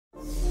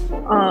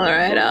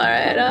Alright.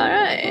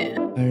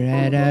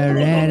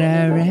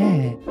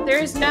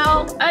 There's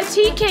now a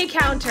TK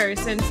counter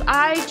since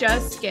I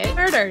just get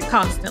murdered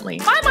constantly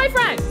by my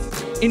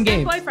friends. In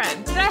game.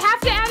 Boyfriend. Did I have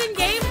to add in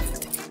game?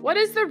 What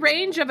is the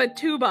range of a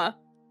tuba?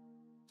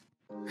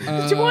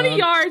 20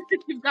 yards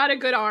if you've got a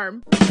good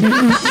arm.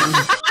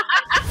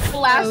 The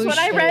last one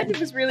I read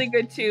was really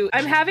good too.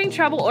 I'm having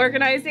trouble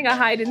organizing a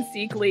hide and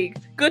seek league.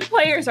 Good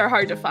players are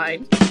hard to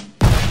find.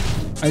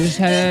 I just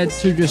had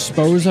to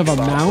dispose of a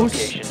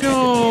mouse.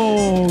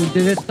 No,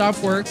 did it stop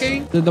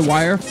working? Did the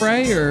wire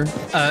fray or?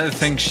 I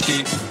think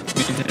we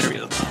did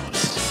real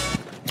mouse.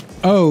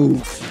 Oh.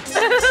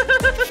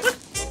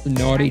 The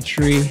naughty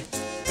tree.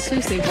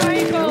 Seriously,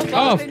 why go?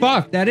 Oh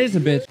fuck, that is a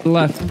bitch.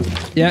 Left.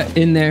 Yeah,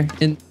 in there.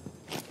 In.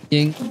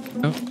 Ying.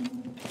 Oh.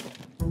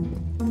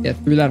 Yeah,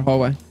 through that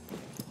hallway.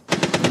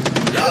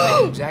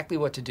 I knew exactly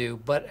what to do,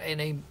 but in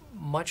a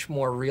much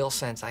more real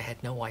sense, I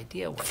had no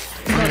idea what to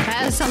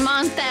do.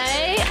 Samantha.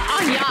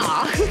 Oh,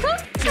 yeah.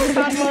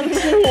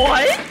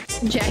 What?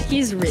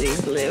 Jackie's really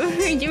blue.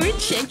 You were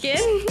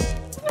chicken.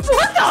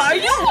 What the? Are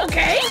you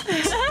okay?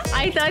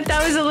 I thought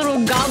that was a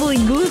little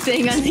gobbly-goo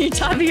thing on the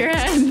top of your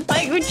head.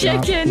 Like with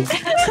chicken.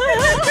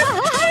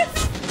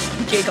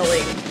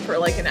 Giggling for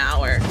like an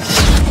hour.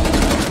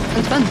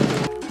 That's fun.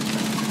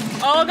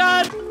 Oh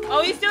god.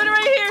 Oh, he's doing it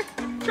right here.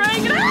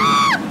 Trying it.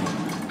 Ah!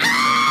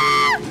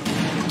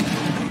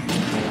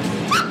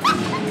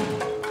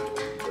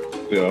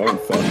 Yeah, I'm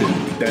fucking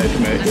dead,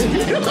 mate.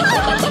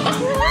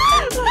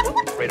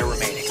 Operator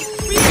remaining.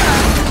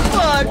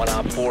 Fuck. 1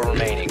 op 4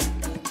 remaining.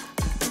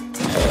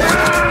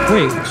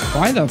 Wait,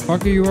 why the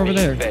fuck are you over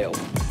there? Failed.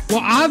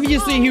 Well,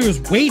 obviously he was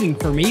waiting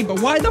for me, but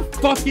why the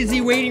fuck is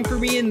he waiting for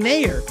me in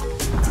there?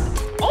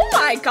 Oh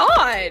my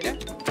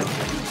god.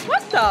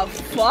 What the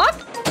fuck?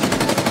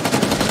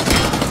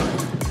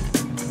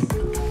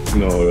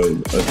 No, I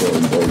thought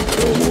I'm going to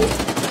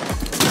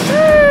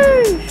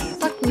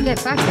Fuck, we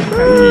get back.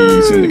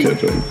 He's in the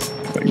kitchen.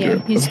 Thank Yeah, you.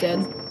 he's dead.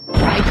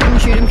 I couldn't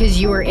shoot him because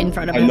you were in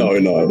front of him.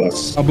 No,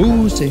 that's... A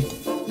boozy.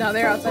 No,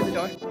 they're outside the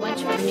door.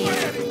 Lunch for me.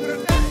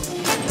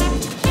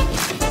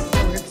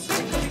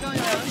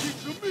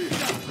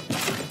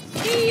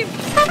 Steve.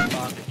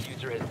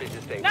 User has been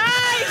disabled.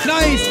 Nice.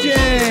 Nice,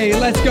 Jay.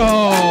 Let's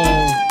go.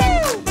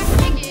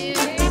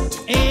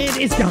 And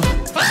it's gone.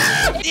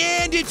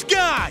 And it's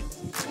gone.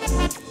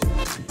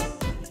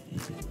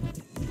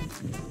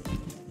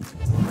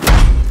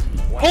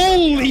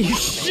 Holy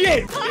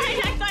shit. I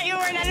thought you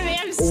were an enemy.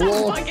 I'm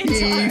so fucking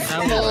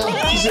sorry.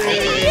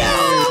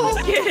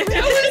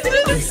 That was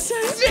the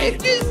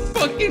sickest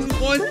fucking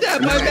one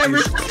tap I've ever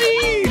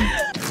seen.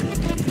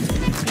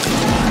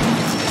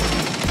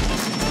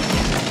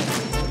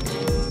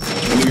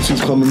 At least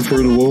he's coming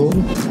through the wall.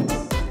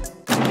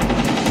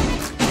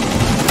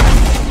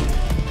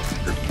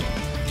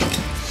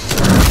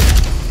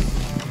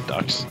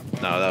 Ducks.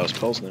 No, that was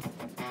Pilsner.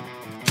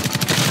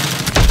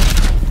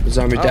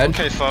 Zombie dead.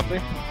 Okay, Floppy.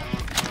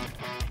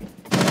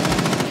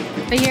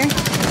 Right here.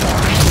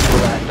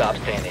 Last stop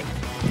standing.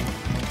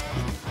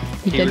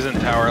 He was in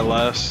tower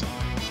last.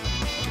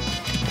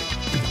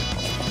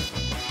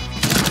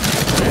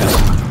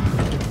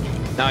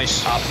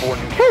 Nice. Op 4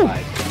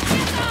 neutralized.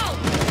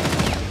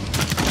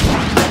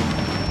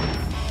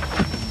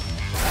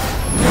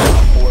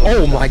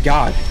 Oh my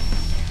god.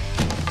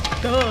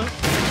 Duh.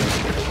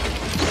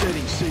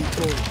 Setting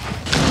C4.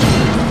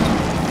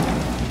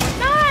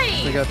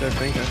 Nice. They got their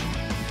finger.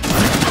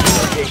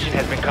 Location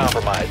has been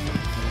compromised.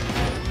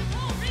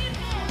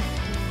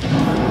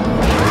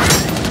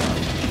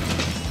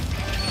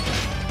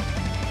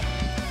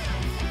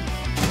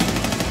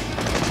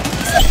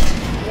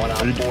 One op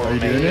 4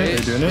 remaining. Are you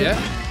doing it? Yeah.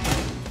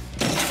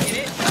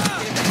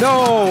 No.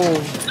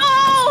 No.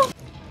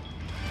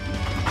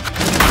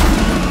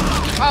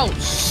 Oh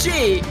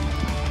shit.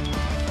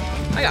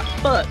 I got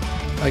fucked.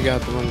 I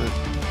got the one that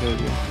killed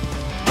you.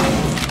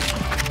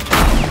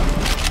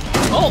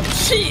 Oh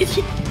shit.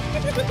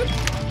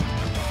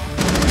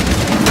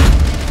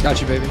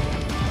 Got you, baby.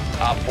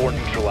 Op 4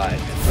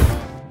 neutralized.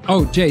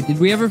 Oh, Jay, did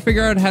we ever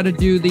figure out how to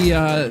do the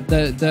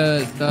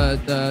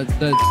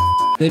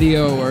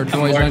video or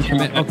noise on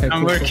commit? Okay,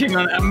 I'm working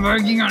on it. I'm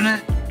working on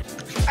it.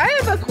 I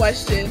have a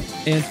question.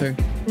 Answer.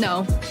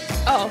 No.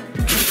 Oh.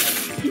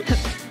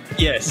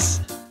 Yes.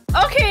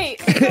 Okay.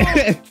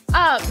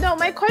 So, no,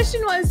 my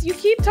question was, you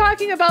keep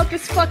talking about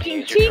this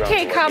fucking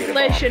TK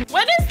compilation.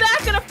 When is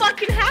that gonna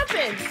fucking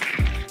happen?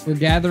 We're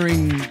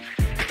gathering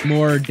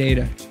more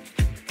data.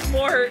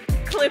 More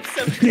clips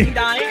of me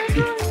dying.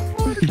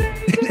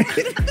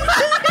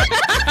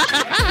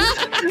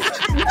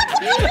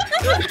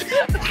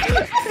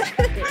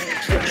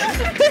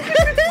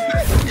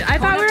 I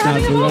thought we were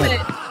having a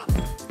moment.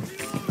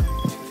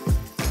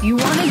 You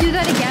want to do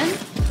that again?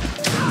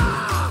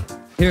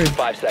 Here,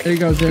 5 seconds. there you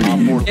go, there.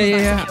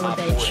 Yeah. Kill a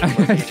bitch. I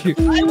got you.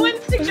 I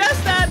wouldn't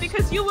suggest that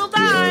because you will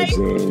die.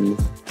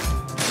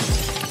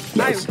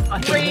 Nice. I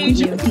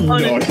rage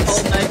uncontrolled.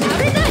 How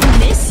did that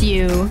miss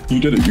you? You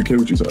did it. You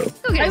killed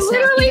yourself. Go get I a snack.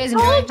 literally You guys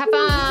enjoy. told Have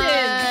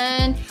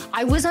you fun.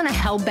 I was on a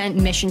hell-bent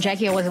mission,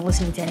 Jackie. I wasn't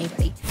listening to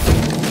anybody.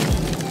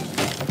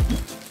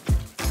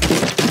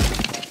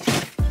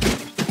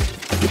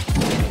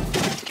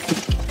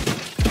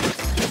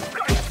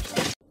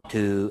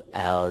 Two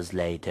hours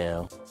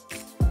later.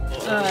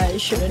 I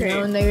should have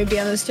known they would be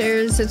on the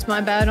stairs. It's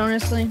my bad,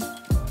 honestly.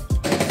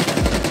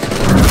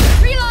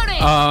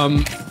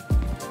 Reloading!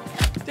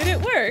 Did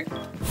it work?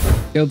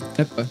 Killed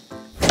Pippa.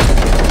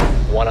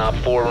 1 op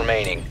 4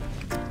 remaining.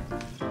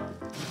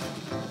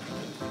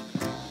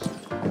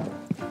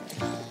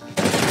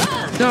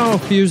 No,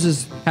 Fuse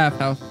is half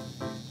health.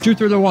 Shoot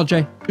through the wall,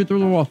 Jay. Shoot through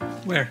the wall.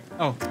 Where?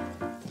 Oh.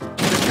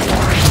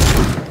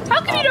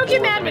 How come you don't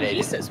get mad when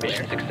he says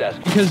Mission where?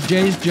 successful. Because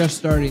Jay's just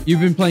starting.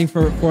 You've been playing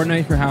for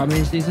Fortnite for how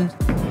many seasons?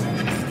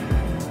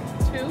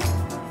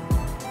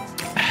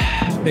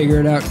 2?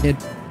 Figure it out, kid.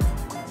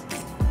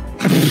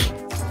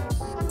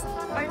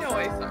 I know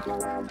I suck.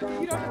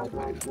 You don't have to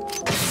put it up.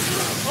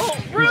 Oh,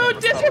 rude,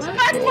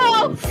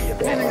 disrespectful!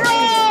 Bro!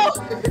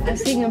 I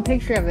was taking a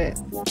picture of it.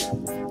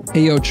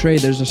 Hey, yo, Trey,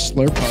 there's a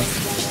Slurpuff.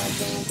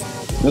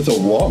 That's a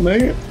what,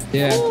 mate?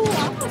 Yeah.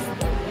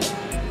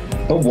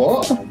 A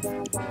what?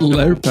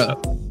 Slurpuff.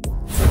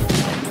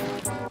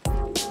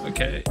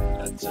 Okay.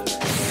 That's it.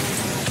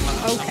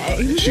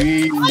 Okay.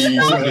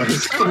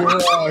 Jesus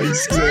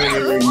Christ.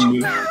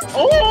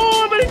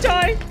 Oh, I'm gonna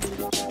die!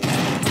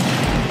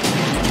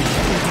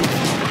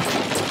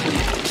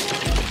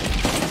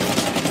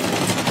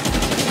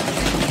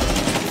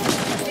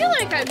 I feel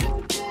like I'm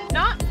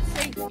not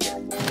safe here.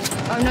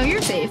 Oh, no,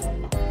 you're safe. Really?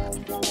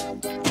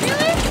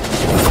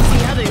 It's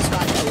the other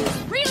spot that was.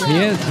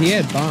 He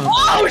had bombs.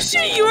 Oh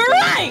shit, you were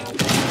right!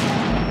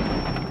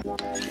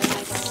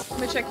 I'm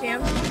gonna check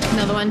cam.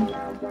 Another one.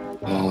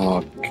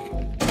 Oh.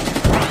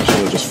 Should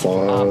have just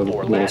fired.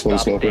 Last one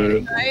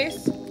sniper.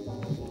 Nice.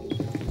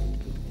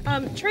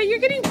 Trey, you're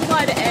getting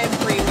blood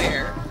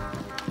everywhere.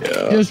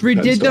 Yeah. Just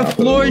redid the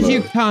floors,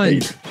 you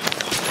cunt.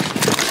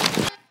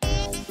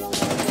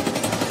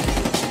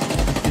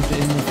 He's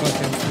in the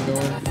fucking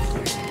door.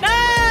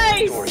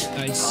 Nice!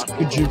 Nice.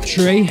 Good job,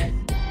 Trey.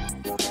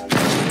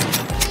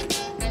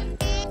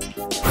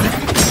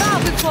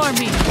 Stop it for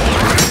me!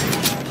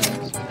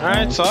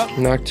 Alright, so.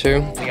 Knock 2.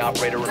 The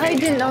operator I remaining.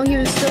 didn't know he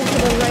was still to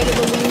the right of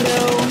the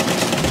window.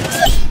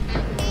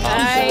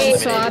 I'm so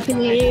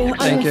sloppy.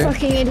 I'm a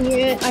fucking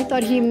idiot. I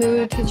thought he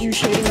moved because you're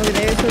shooting over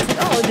there, so I was like,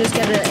 oh, I'll just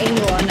get an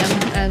angle on him.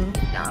 And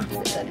nah,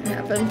 that didn't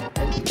happen.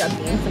 I just got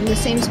me in from the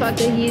same spot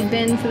that he had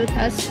been for the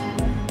past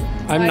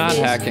I'm 5 not days.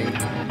 hacking.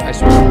 I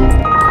swear.